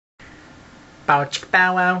pow, chicka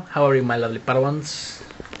pow wow. How are you, my lovely Padawans?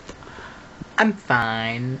 I'm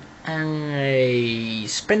fine. I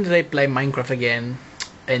spent the day playing Minecraft again.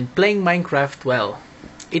 And playing Minecraft, well,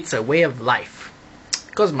 it's a way of life.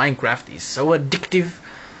 Because Minecraft is so addictive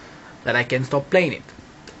that I can't stop playing it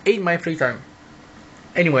in my free time.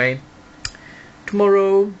 Anyway,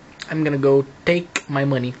 tomorrow I'm gonna go take my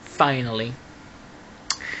money, finally.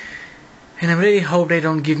 And I really hope they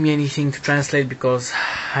don't give me anything to translate, because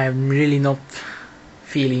I'm really not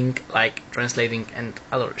feeling like translating and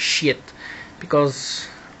other shit. Because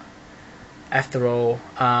after all,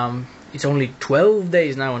 it's only 12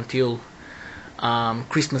 days now until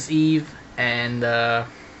Christmas Eve, and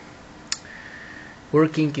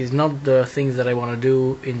working is not the things that I want to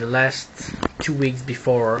do in the last 2 weeks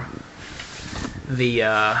before the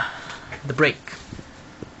break.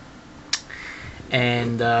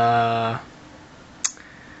 And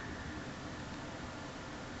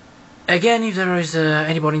again, if there is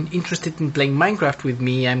anybody interested in playing Minecraft with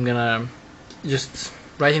me, I'm gonna just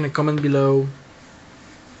write in a comment below,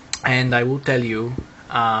 and I will tell you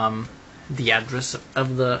the address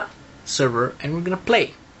of the server, and we're gonna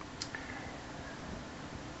play.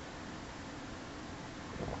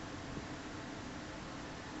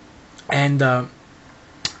 And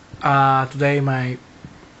today my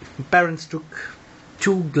parents took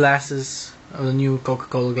 2 glasses of the new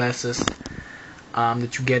Coca-Cola glasses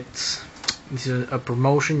that you get. This is a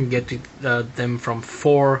promotion. You get them from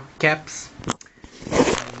 4 caps.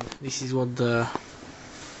 And this is what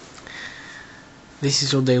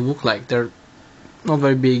they look like. They're not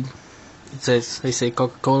very big. They say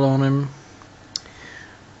Coca-Cola on them.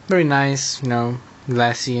 Very nice,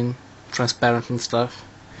 glassy and transparent and stuff.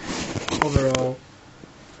 Overall,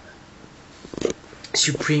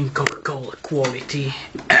 supreme Coca-Cola quality.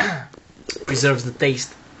 Preserves the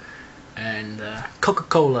taste. And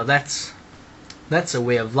Coca-Cola, that's a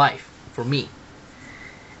way of life for me.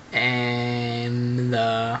 And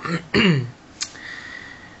the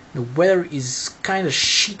weather is kind of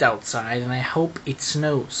shit outside, and I hope it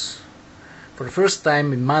snows. For the first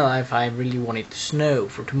time in my life, I really want it to snow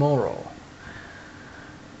for tomorrow,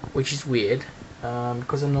 which is weird,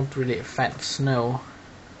 because I'm not really a fan of snow.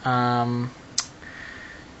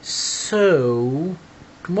 So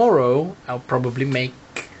tomorrow I'll probably make.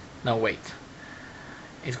 No, wait.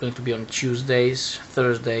 It's going to be on Tuesdays,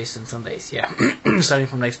 Thursdays, and Sundays. Yeah, starting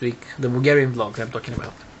from next week. The Bulgarian vlogs I'm talking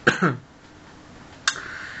about.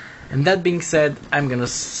 And that being said, I'm gonna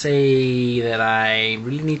say that I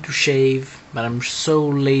really need to shave, but I'm so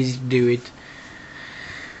lazy to do it.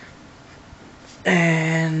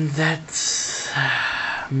 And that's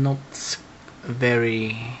not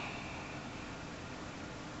very...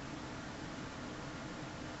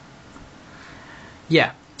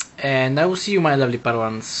 Yeah. And I will see you, my lovely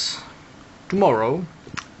Padawans, tomorrow,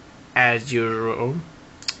 as usual.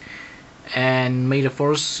 And may the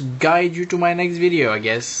force guide you to my next video, I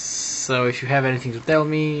guess. So if you have anything to tell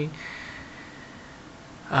me,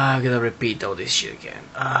 I'm gonna repeat all this shit again.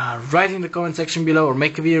 Write in the comment section below, or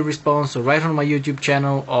make a video response, or write on my YouTube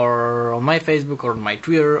channel, or on my Facebook, or on my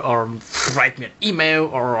Twitter, or write me an email,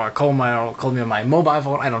 or call me on my mobile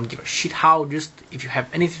phone. I don't give a shit how. Just if you have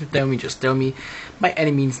anything to tell me, just tell me by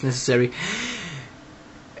any means necessary.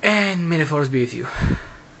 And may the force be with you.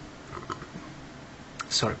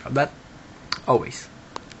 Sorry about that. Always.